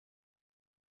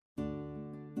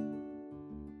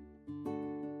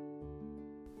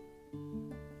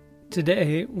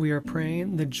Today, we are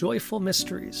praying the joyful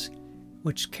mysteries,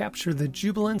 which capture the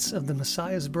jubilance of the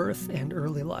Messiah's birth and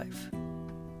early life.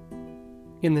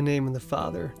 In the name of the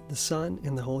Father, the Son,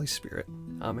 and the Holy Spirit.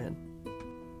 Amen.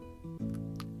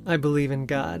 I believe in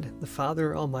God, the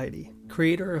Father Almighty,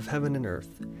 creator of heaven and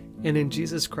earth, and in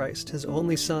Jesus Christ, his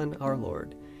only Son, our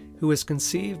Lord, who was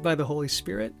conceived by the Holy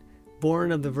Spirit, born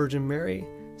of the Virgin Mary,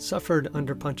 suffered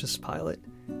under Pontius Pilate,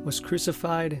 was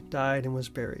crucified, died, and was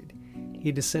buried.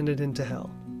 He descended into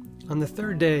hell. On the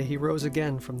third day he rose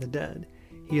again from the dead.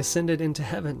 He ascended into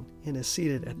heaven and is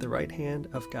seated at the right hand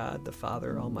of God the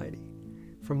Father Almighty.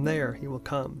 From there he will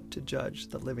come to judge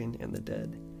the living and the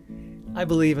dead. I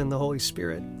believe in the Holy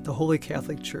Spirit, the Holy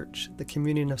Catholic Church, the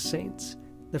communion of saints,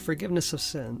 the forgiveness of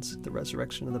sins, the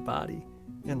resurrection of the body,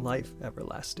 and life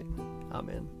everlasting.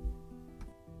 Amen.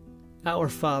 Our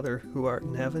Father, who art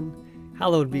in heaven,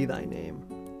 hallowed be thy name.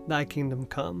 Thy kingdom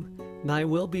come, thy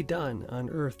will be done on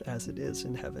earth as it is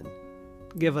in heaven.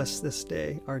 Give us this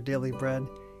day our daily bread,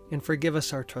 and forgive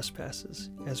us our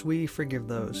trespasses, as we forgive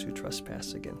those who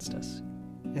trespass against us.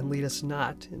 And lead us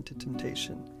not into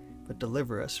temptation, but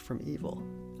deliver us from evil.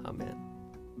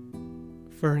 Amen.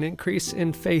 For an increase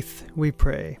in faith, we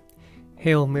pray.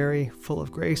 Hail Mary, full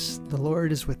of grace, the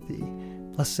Lord is with thee.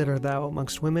 Blessed art thou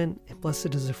amongst women, and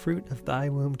blessed is the fruit of thy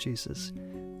womb, Jesus.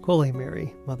 Holy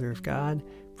Mary, Mother of God,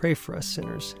 pray for us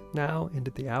sinners, now and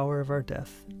at the hour of our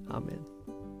death. Amen.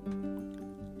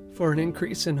 For an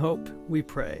increase in hope, we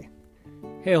pray.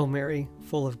 Hail Mary,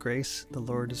 full of grace, the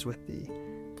Lord is with thee.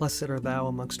 Blessed art thou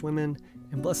amongst women,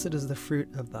 and blessed is the fruit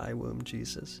of thy womb,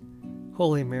 Jesus.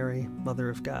 Holy Mary, Mother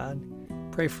of God,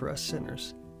 pray for us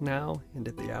sinners, now and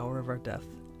at the hour of our death.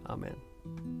 Amen.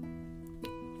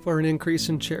 For an increase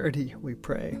in charity, we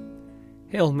pray.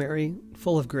 Hail Mary,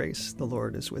 full of grace, the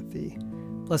Lord is with thee.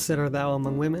 Blessed art thou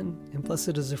among women, and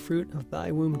blessed is the fruit of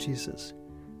thy womb, Jesus.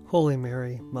 Holy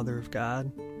Mary, Mother of God,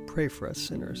 pray for us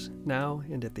sinners, now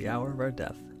and at the hour of our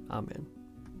death. Amen.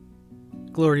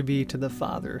 Glory be to the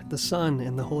Father, the Son,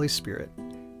 and the Holy Spirit,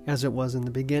 as it was in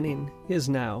the beginning, is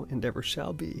now, and ever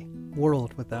shall be,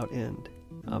 world without end.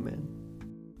 Amen.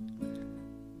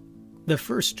 The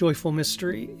first joyful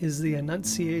mystery is the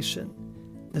Annunciation.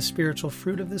 The spiritual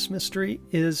fruit of this mystery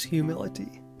is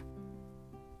humility.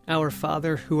 Our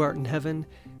Father, who art in heaven,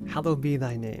 hallowed be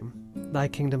thy name. Thy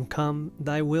kingdom come,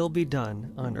 thy will be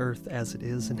done, on earth as it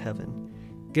is in heaven.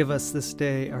 Give us this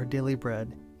day our daily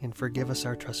bread, and forgive us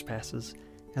our trespasses,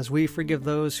 as we forgive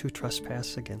those who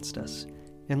trespass against us.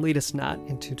 And lead us not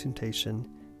into temptation,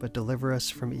 but deliver us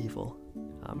from evil.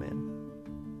 Amen.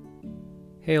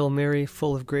 Hail Mary,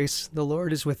 full of grace, the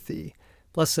Lord is with thee.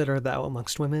 Blessed art thou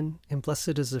amongst women, and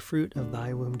blessed is the fruit of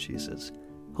thy womb, Jesus.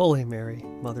 Holy Mary,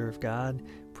 Mother of God,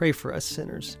 pray for us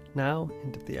sinners, now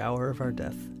and at the hour of our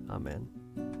death. Amen.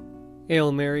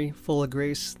 Hail Mary, full of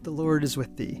grace, the Lord is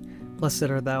with thee. Blessed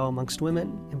art thou amongst women,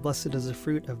 and blessed is the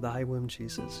fruit of thy womb,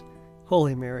 Jesus.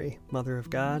 Holy Mary, Mother of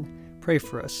God, pray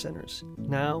for us sinners,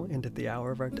 now and at the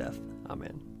hour of our death.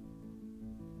 Amen.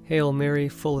 Hail Mary,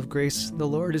 full of grace, the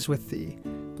Lord is with thee.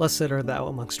 Blessed art thou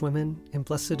amongst women, and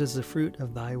blessed is the fruit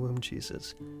of thy womb,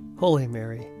 Jesus. Holy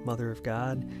Mary, Mother of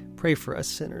God, pray for us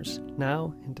sinners,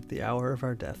 now and at the hour of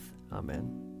our death.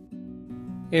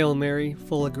 Amen. Hail Mary,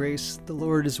 full of grace, the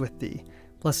Lord is with thee.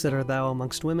 Blessed art thou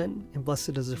amongst women, and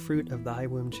blessed is the fruit of thy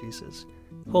womb, Jesus.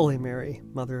 Holy Mary,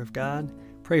 Mother of God,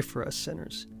 pray for us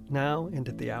sinners, now and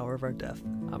at the hour of our death.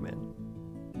 Amen.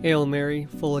 Hail Mary,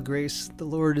 full of grace, the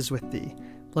Lord is with thee.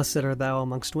 Blessed art thou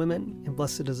amongst women, and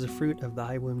blessed is the fruit of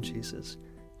thy womb, Jesus.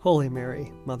 Holy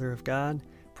Mary, Mother of God,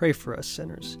 pray for us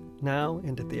sinners, now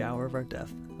and at the hour of our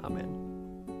death. Amen.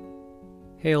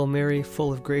 Hail Mary,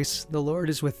 full of grace, the Lord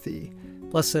is with thee.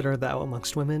 Blessed art thou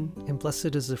amongst women, and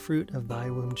blessed is the fruit of thy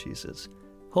womb, Jesus.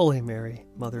 Holy Mary,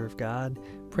 Mother of God,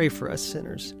 pray for us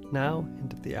sinners, now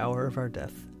and at the hour of our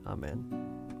death.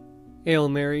 Amen. Hail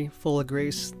Mary, full of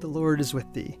grace, the Lord is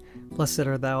with thee. Blessed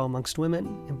art thou amongst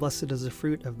women, and blessed is the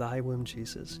fruit of thy womb,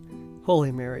 Jesus.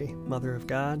 Holy Mary, Mother of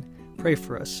God, pray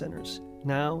for us sinners,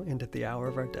 now and at the hour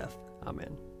of our death.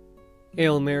 Amen.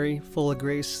 Hail Mary, full of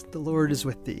grace, the Lord is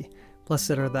with thee.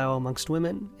 Blessed art thou amongst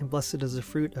women, and blessed is the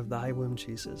fruit of thy womb,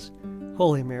 Jesus.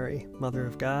 Holy Mary, Mother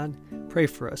of God, pray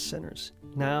for us sinners,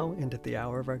 now and at the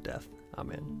hour of our death.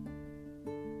 Amen.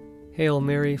 Hail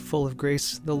Mary, full of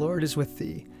grace, the Lord is with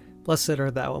thee. Blessed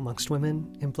art thou amongst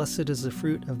women, and blessed is the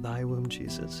fruit of thy womb,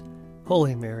 Jesus.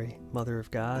 Holy Mary, Mother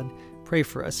of God, pray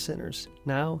for us sinners,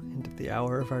 now and at the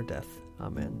hour of our death.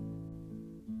 Amen.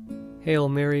 Hail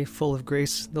Mary, full of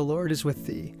grace, the Lord is with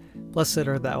thee. Blessed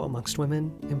art thou amongst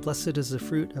women, and blessed is the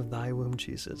fruit of thy womb,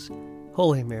 Jesus.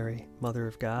 Holy Mary, Mother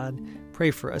of God,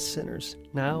 pray for us sinners,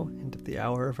 now and at the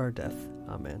hour of our death.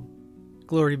 Amen.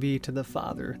 Glory be to the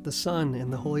Father, the Son,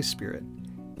 and the Holy Spirit,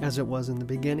 as it was in the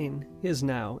beginning, is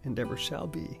now, and ever shall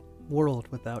be, world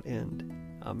without end.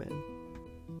 Amen.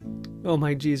 O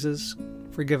my Jesus,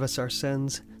 forgive us our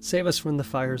sins, save us from the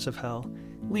fires of hell,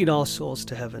 lead all souls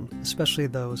to heaven, especially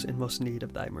those in most need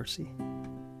of thy mercy.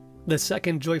 The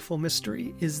second joyful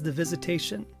mystery is the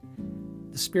Visitation.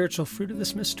 The spiritual fruit of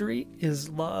this mystery is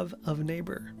love of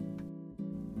neighbor.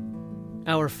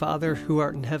 Our Father, who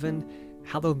art in heaven,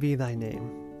 hallowed be thy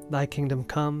name. Thy kingdom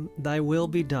come, thy will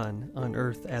be done, on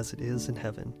earth as it is in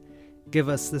heaven. Give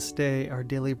us this day our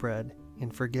daily bread,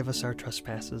 and forgive us our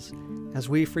trespasses, as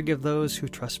we forgive those who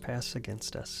trespass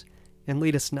against us. And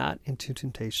lead us not into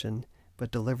temptation,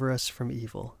 but deliver us from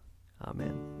evil.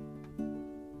 Amen.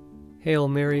 Hail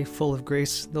Mary, full of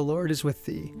grace, the Lord is with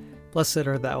thee. Blessed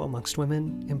art thou amongst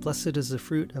women, and blessed is the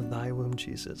fruit of thy womb,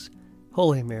 Jesus.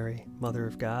 Holy Mary, Mother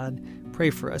of God, pray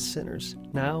for us sinners,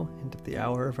 now and at the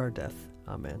hour of our death.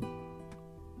 Amen.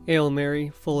 Hail Mary,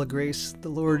 full of grace, the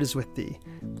Lord is with thee.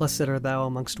 Blessed art thou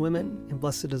amongst women, and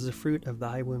blessed is the fruit of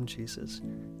thy womb, Jesus.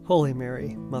 Holy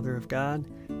Mary, Mother of God,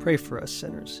 pray for us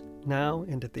sinners, now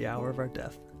and at the hour of our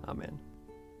death. Amen.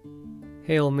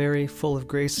 Hail Mary, full of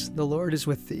grace, the Lord is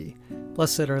with thee.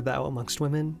 Blessed art thou amongst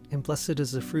women, and blessed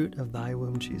is the fruit of thy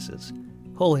womb, Jesus.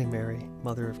 Holy Mary,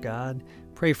 Mother of God,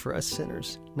 pray for us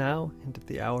sinners, now and at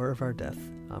the hour of our death.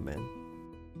 Amen.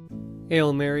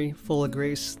 Hail Mary, full of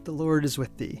grace, the Lord is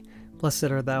with thee. Blessed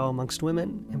art thou amongst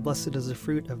women, and blessed is the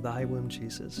fruit of thy womb,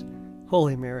 Jesus.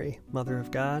 Holy Mary, Mother of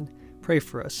God, pray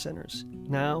for us sinners,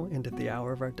 now and at the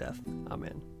hour of our death.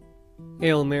 Amen.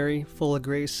 Hail Mary, full of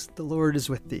grace, the Lord is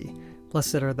with thee.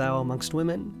 Blessed art thou amongst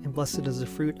women, and blessed is the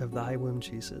fruit of thy womb,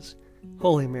 Jesus.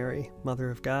 Holy Mary,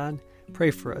 Mother of God,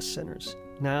 pray for us sinners,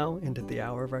 now and at the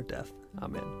hour of our death.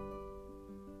 Amen.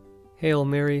 Hail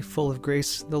Mary, full of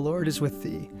grace, the Lord is with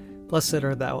thee. Blessed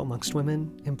art thou amongst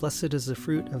women, and blessed is the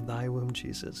fruit of thy womb,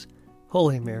 Jesus.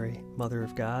 Holy Mary, Mother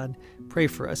of God, pray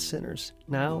for us sinners,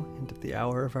 now and at the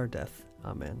hour of our death.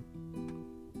 Amen.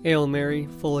 Hail Mary,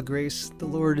 full of grace, the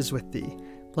Lord is with thee.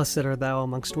 Blessed art thou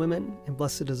amongst women, and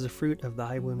blessed is the fruit of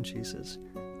thy womb, Jesus.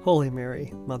 Holy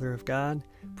Mary, Mother of God,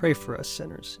 pray for us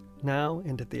sinners, now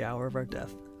and at the hour of our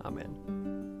death.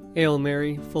 Amen. Hail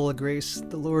Mary, full of grace,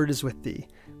 the Lord is with thee.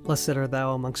 Blessed art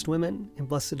thou amongst women, and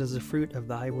blessed is the fruit of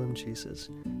thy womb, Jesus.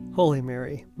 Holy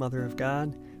Mary, Mother of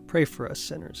God, pray for us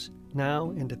sinners, now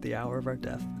and at the hour of our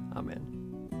death.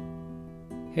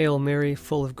 Amen. Hail Mary,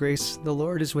 full of grace, the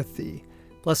Lord is with thee.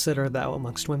 Blessed art thou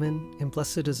amongst women, and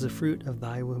blessed is the fruit of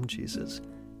thy womb, Jesus.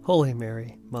 Holy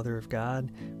Mary, Mother of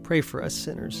God, pray for us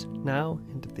sinners, now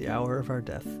and at the hour of our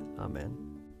death. Amen.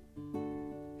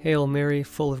 Hail Mary,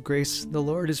 full of grace, the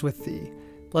Lord is with thee.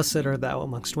 Blessed art thou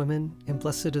amongst women, and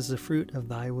blessed is the fruit of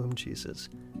thy womb, Jesus.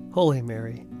 Holy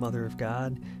Mary, Mother of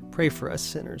God, pray for us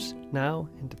sinners, now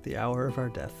and at the hour of our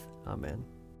death. Amen.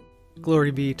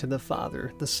 Glory be to the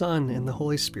Father, the Son, and the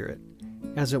Holy Spirit,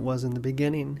 as it was in the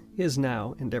beginning, is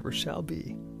now, and ever shall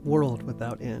be, world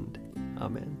without end.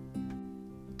 Amen.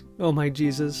 O my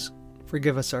Jesus,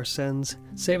 forgive us our sins,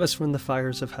 save us from the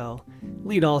fires of hell,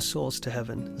 lead all souls to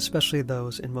heaven, especially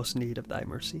those in most need of thy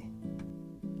mercy.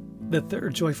 The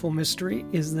third joyful mystery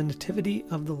is the Nativity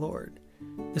of the Lord.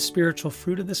 The spiritual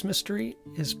fruit of this mystery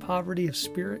is poverty of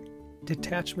spirit,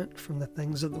 detachment from the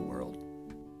things of the world.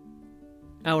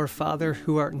 Our Father,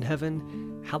 who art in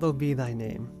heaven, hallowed be thy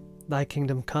name. Thy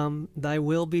kingdom come, thy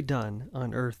will be done,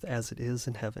 on earth as it is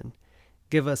in heaven.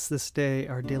 Give us this day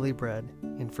our daily bread,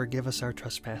 and forgive us our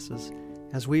trespasses,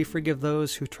 as we forgive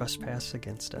those who trespass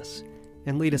against us.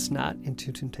 And lead us not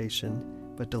into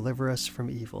temptation, but deliver us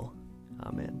from evil.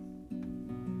 Amen.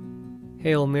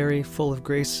 Hail Mary, full of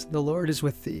grace, the Lord is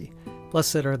with thee.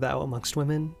 Blessed art thou amongst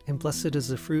women, and blessed is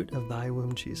the fruit of thy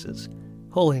womb, Jesus.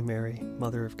 Holy Mary,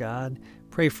 Mother of God,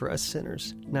 pray for us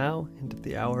sinners, now and at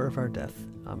the hour of our death.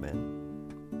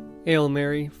 Amen. Hail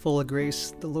Mary, full of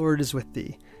grace, the Lord is with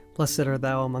thee. Blessed art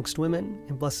thou amongst women,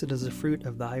 and blessed is the fruit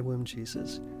of thy womb,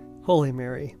 Jesus. Holy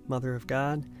Mary, Mother of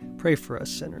God, pray for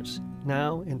us sinners,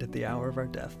 now and at the hour of our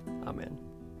death. Amen.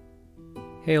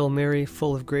 Hail Mary,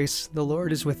 full of grace, the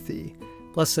Lord is with thee.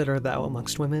 Blessed art thou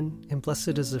amongst women, and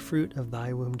blessed is the fruit of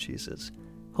thy womb, Jesus.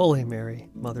 Holy Mary,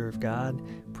 Mother of God,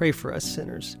 pray for us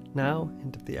sinners, now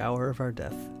and at the hour of our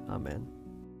death. Amen.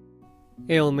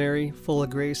 Hail Mary, full of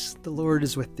grace, the Lord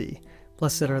is with thee.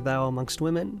 Blessed art thou amongst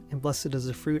women, and blessed is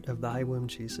the fruit of thy womb,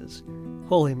 Jesus.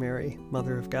 Holy Mary,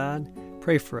 Mother of God,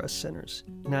 pray for us sinners,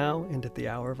 now and at the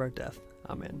hour of our death.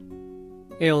 Amen.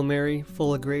 Hail Mary,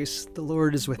 full of grace, the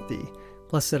Lord is with thee.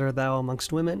 Blessed art thou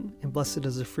amongst women, and blessed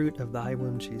is the fruit of thy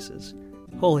womb, Jesus.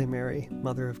 Holy Mary,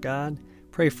 Mother of God,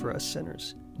 pray for us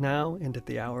sinners, now and at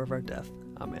the hour of our death.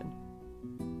 Amen.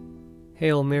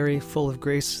 Hail Mary, full of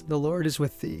grace, the Lord is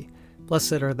with thee.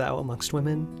 Blessed art thou amongst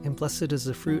women, and blessed is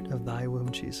the fruit of thy womb,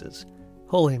 Jesus.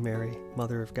 Holy Mary,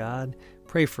 Mother of God,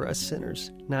 pray for us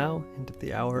sinners, now and at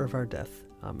the hour of our death.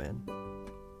 Amen.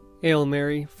 Hail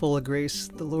Mary, full of grace,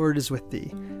 the Lord is with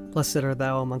thee. Blessed art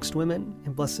thou amongst women,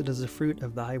 and blessed is the fruit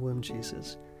of thy womb,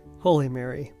 Jesus. Holy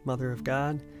Mary, Mother of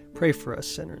God, pray for us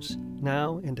sinners,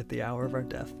 now and at the hour of our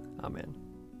death. Amen.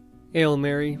 Hail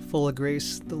Mary, full of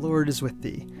grace, the Lord is with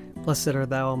thee. Blessed art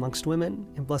thou amongst women,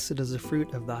 and blessed is the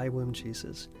fruit of thy womb,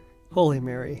 Jesus. Holy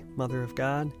Mary, Mother of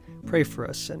God, pray for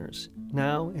us sinners,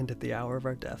 now and at the hour of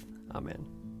our death. Amen.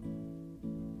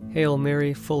 Hail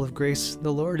Mary, full of grace,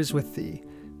 the Lord is with thee.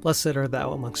 Blessed art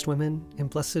thou amongst women, and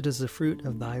blessed is the fruit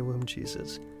of thy womb,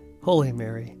 Jesus. Holy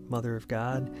Mary, Mother of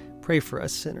God, pray for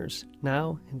us sinners,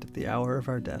 now and at the hour of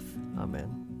our death.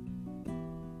 Amen.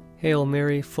 Hail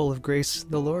Mary, full of grace,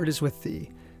 the Lord is with thee.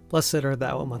 Blessed art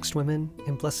thou amongst women,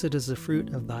 and blessed is the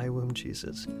fruit of thy womb,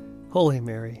 Jesus. Holy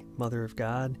Mary, Mother of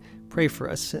God, pray for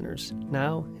us sinners,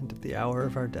 now and at the hour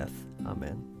of our death.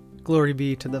 Amen. Glory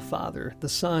be to the Father, the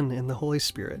Son, and the Holy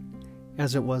Spirit,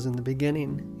 as it was in the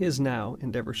beginning, is now,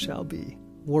 and ever shall be,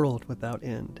 world without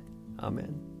end.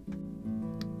 Amen.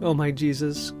 O my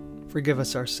Jesus, forgive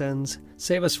us our sins,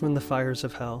 save us from the fires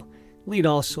of hell, lead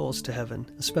all souls to heaven,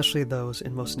 especially those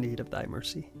in most need of thy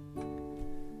mercy.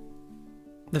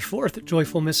 The fourth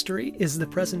joyful mystery is the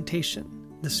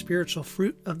presentation. The spiritual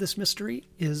fruit of this mystery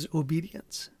is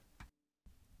obedience.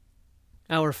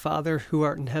 Our Father, who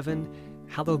art in heaven,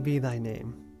 hallowed be thy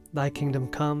name. Thy kingdom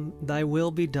come, thy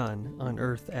will be done, on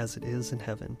earth as it is in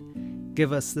heaven.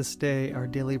 Give us this day our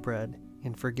daily bread,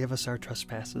 and forgive us our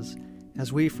trespasses,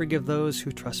 as we forgive those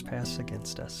who trespass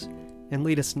against us. And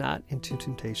lead us not into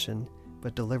temptation,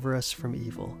 but deliver us from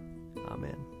evil.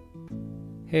 Amen.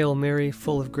 Hail Mary,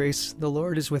 full of grace, the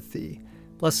Lord is with thee.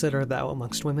 Blessed art thou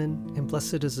amongst women, and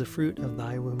blessed is the fruit of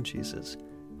thy womb, Jesus.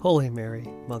 Holy Mary,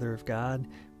 Mother of God,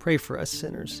 pray for us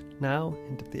sinners, now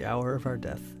and at the hour of our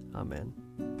death. Amen.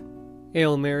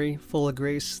 Hail Mary, full of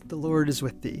grace, the Lord is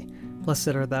with thee. Blessed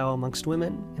art thou amongst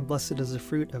women, and blessed is the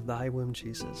fruit of thy womb,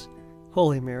 Jesus.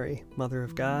 Holy Mary, Mother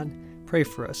of God, pray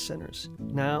for us sinners,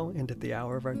 now and at the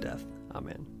hour of our death.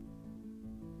 Amen.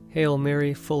 Hail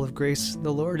Mary, full of grace,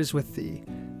 the Lord is with thee.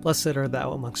 Blessed art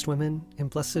thou amongst women, and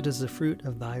blessed is the fruit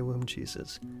of thy womb,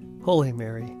 Jesus. Holy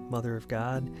Mary, Mother of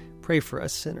God, pray for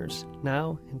us sinners,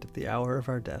 now and at the hour of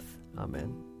our death.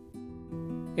 Amen.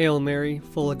 Hail Mary,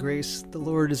 full of grace, the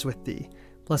Lord is with thee.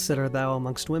 Blessed art thou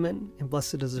amongst women, and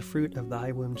blessed is the fruit of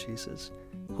thy womb, Jesus.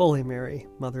 Holy Mary,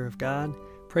 Mother of God,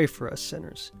 pray for us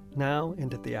sinners, now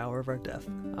and at the hour of our death.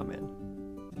 Amen.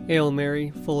 Hail Mary,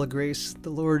 full of grace, the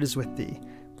Lord is with thee.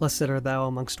 Blessed art thou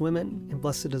amongst women, and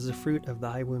blessed is the fruit of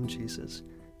thy womb, Jesus.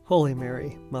 Holy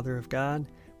Mary, Mother of God,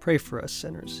 pray for us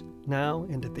sinners, now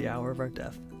and at the hour of our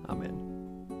death. Amen.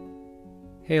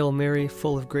 Hail Mary,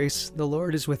 full of grace, the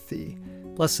Lord is with thee.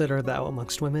 Blessed art thou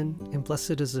amongst women, and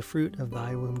blessed is the fruit of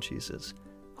thy womb, Jesus.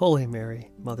 Holy Mary,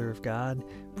 Mother of God,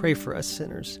 pray for us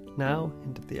sinners, now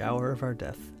and at the hour of our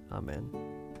death. Amen.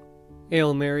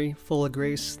 Hail Mary, full of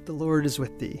grace, the Lord is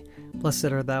with thee. Blessed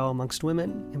art thou amongst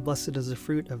women, and blessed is the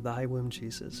fruit of thy womb,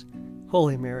 Jesus.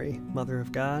 Holy Mary, Mother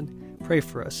of God, pray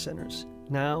for us sinners,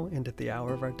 now and at the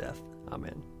hour of our death.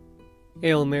 Amen.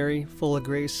 Hail Mary, full of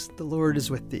grace, the Lord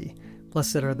is with thee.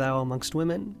 Blessed art thou amongst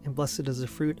women, and blessed is the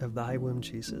fruit of thy womb,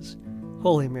 Jesus.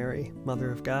 Holy Mary,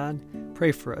 Mother of God,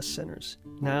 pray for us sinners,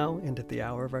 now and at the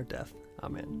hour of our death.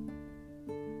 Amen.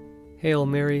 Hail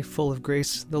Mary, full of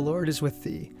grace, the Lord is with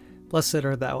thee. Blessed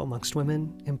art thou amongst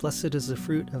women, and blessed is the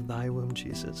fruit of thy womb,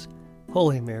 Jesus.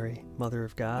 Holy Mary, Mother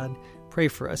of God, pray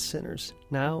for us sinners,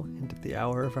 now and at the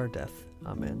hour of our death.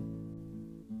 Amen.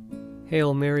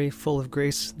 Hail Mary, full of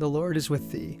grace, the Lord is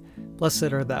with thee.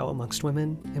 Blessed art thou amongst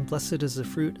women, and blessed is the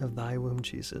fruit of thy womb,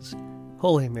 Jesus.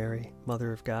 Holy Mary,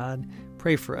 Mother of God,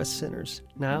 pray for us sinners,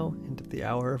 now and at the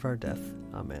hour of our death.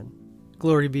 Amen.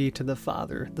 Glory be to the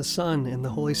Father, the Son, and the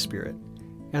Holy Spirit,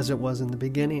 as it was in the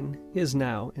beginning, is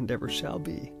now, and ever shall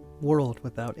be, world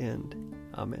without end.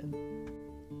 Amen.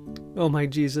 O my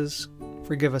Jesus,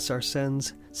 forgive us our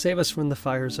sins, save us from the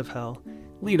fires of hell,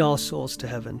 lead all souls to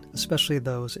heaven, especially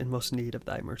those in most need of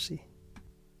thy mercy.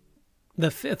 The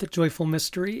fifth joyful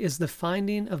mystery is the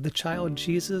finding of the child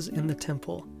Jesus in the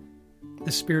temple.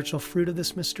 The spiritual fruit of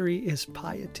this mystery is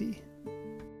piety.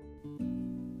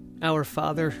 Our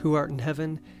Father, who art in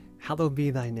heaven, hallowed be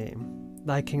thy name.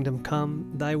 Thy kingdom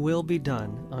come, thy will be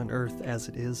done, on earth as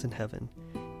it is in heaven.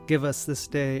 Give us this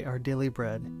day our daily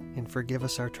bread, and forgive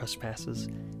us our trespasses,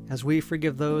 as we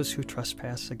forgive those who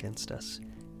trespass against us.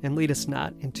 And lead us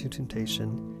not into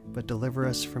temptation, but deliver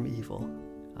us from evil.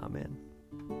 Amen.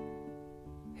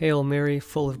 Hail Mary,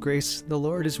 full of grace, the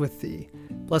Lord is with thee.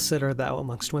 Blessed art thou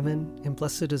amongst women, and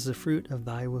blessed is the fruit of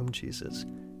thy womb, Jesus.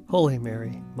 Holy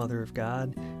Mary, Mother of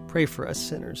God, pray for us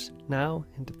sinners, now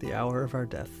and at the hour of our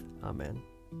death. Amen.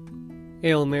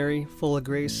 Hail Mary, full of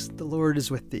grace, the Lord is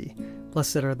with thee.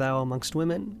 Blessed art thou amongst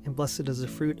women, and blessed is the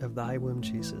fruit of thy womb,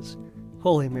 Jesus.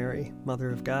 Holy Mary, Mother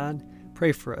of God,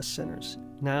 pray for us sinners,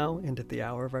 now and at the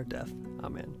hour of our death.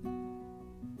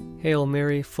 Amen. Hail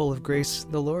Mary, full of grace,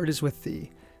 the Lord is with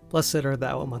thee. Blessed art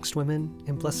thou amongst women,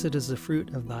 and blessed is the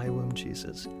fruit of thy womb,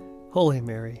 Jesus. Holy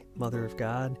Mary, Mother of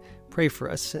God, pray for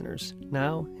us sinners,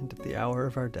 now and at the hour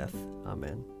of our death.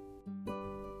 Amen.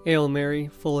 Hail Mary,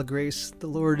 full of grace, the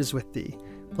Lord is with thee.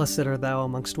 Blessed art thou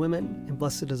amongst women, and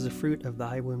blessed is the fruit of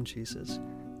thy womb, Jesus.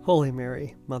 Holy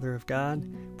Mary, Mother of God,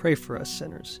 pray for us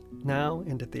sinners, now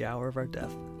and at the hour of our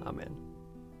death. Amen.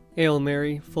 Hail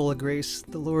Mary, full of grace,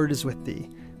 the Lord is with thee.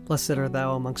 Blessed art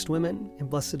thou amongst women, and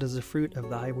blessed is the fruit of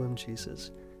thy womb,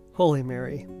 Jesus. Holy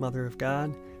Mary, Mother of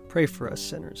God, pray for us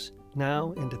sinners,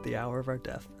 now and at the hour of our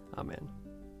death. Amen.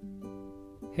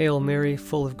 Hail Mary,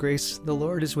 full of grace, the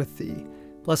Lord is with thee.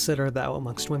 Blessed art thou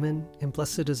amongst women, and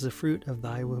blessed is the fruit of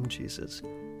thy womb, Jesus.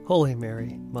 Holy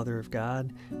Mary, Mother of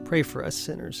God, pray for us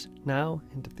sinners, now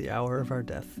and at the hour of our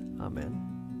death.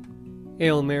 Amen.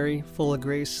 Hail Mary, full of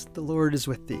grace, the Lord is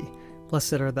with thee.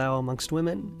 Blessed art thou amongst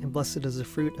women, and blessed is the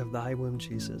fruit of thy womb,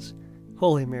 Jesus.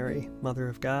 Holy Mary, Mother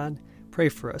of God, pray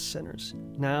for us sinners,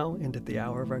 now and at the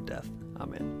hour of our death.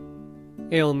 Amen.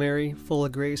 Hail Mary, full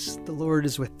of grace, the Lord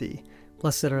is with thee.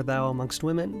 Blessed art thou amongst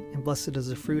women, and blessed is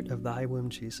the fruit of thy womb,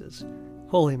 Jesus.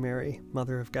 Holy Mary,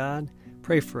 Mother of God,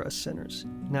 pray for us sinners,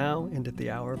 now and at the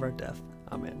hour of our death.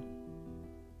 Amen.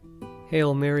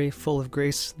 Hail Mary, full of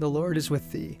grace, the Lord is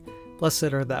with thee.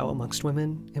 Blessed art thou amongst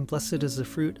women, and blessed is the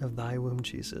fruit of thy womb,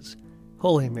 Jesus.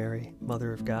 Holy Mary,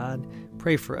 Mother of God,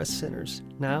 pray for us sinners,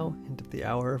 now and at the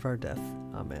hour of our death.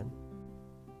 Amen.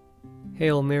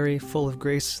 Hail Mary, full of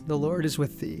grace, the Lord is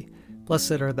with thee.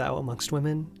 Blessed art thou amongst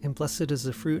women, and blessed is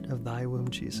the fruit of thy womb,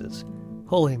 Jesus.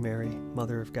 Holy Mary,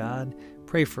 Mother of God,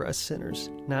 pray for us sinners,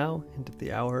 now and at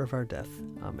the hour of our death.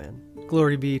 Amen.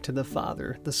 Glory be to the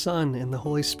Father, the Son, and the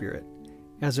Holy Spirit,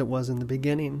 as it was in the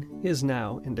beginning, is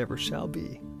now, and ever shall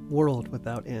be, world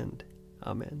without end.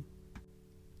 Amen.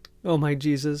 O my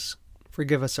Jesus,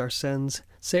 forgive us our sins,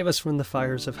 save us from the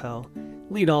fires of hell,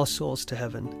 lead all souls to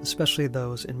heaven, especially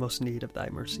those in most need of thy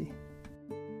mercy.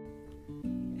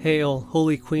 Hail,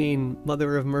 Holy Queen,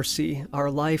 Mother of Mercy,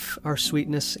 our life, our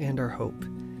sweetness, and our hope.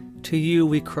 To you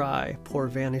we cry, poor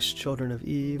vanished children of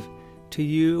Eve. To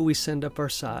you we send up our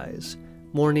sighs,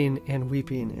 mourning and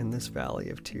weeping in this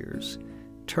valley of tears.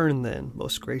 Turn then,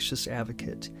 most gracious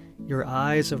Advocate, your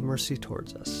eyes of mercy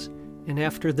towards us, and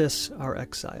after this our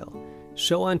exile,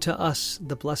 show unto us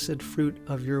the blessed fruit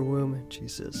of your womb,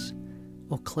 Jesus.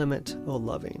 O clement, O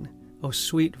loving, O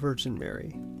sweet Virgin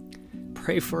Mary,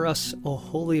 pray for us, O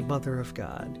Holy Mother of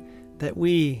God, that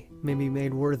we may be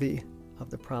made worthy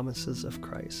of the promises of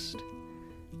Christ.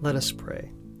 Let us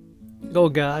pray. O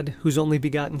God, whose only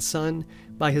begotten Son,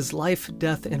 by his life,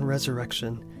 death, and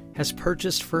resurrection, has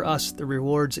purchased for us the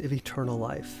rewards of eternal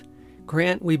life,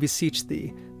 grant, we beseech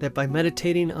thee, that by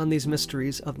meditating on these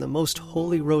mysteries of the most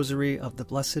holy Rosary of the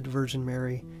Blessed Virgin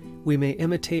Mary, we may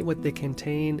imitate what they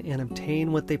contain and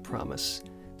obtain what they promise,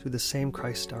 through the same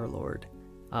Christ our Lord.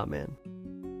 Amen.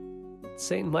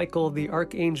 Saint Michael the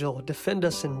Archangel, defend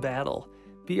us in battle.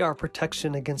 Be our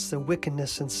protection against the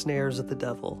wickedness and snares of the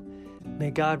devil.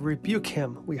 May God rebuke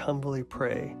him, we humbly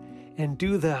pray. And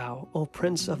do thou, O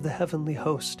Prince of the heavenly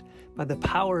host, by the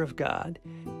power of God,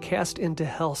 cast into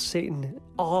hell Satan and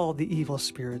all the evil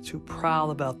spirits who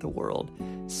prowl about the world,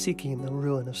 seeking the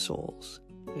ruin of souls.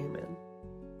 Amen.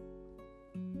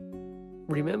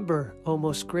 Remember, O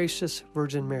most gracious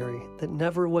Virgin Mary, that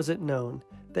never was it known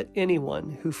that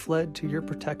anyone who fled to your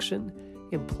protection,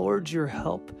 implored your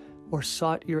help, or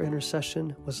sought your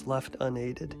intercession was left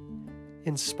unaided.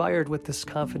 Inspired with this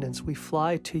confidence, we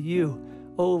fly to you,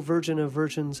 O Virgin of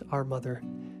Virgins, our Mother.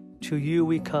 To you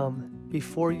we come,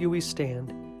 before you we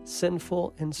stand,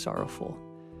 sinful and sorrowful.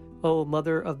 O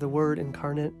Mother of the Word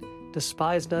incarnate,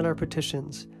 despise not our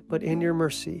petitions, but in your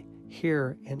mercy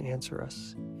hear and answer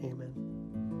us. Amen.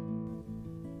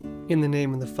 In the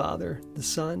name of the Father, the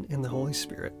Son, and the Holy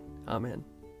Spirit. Amen.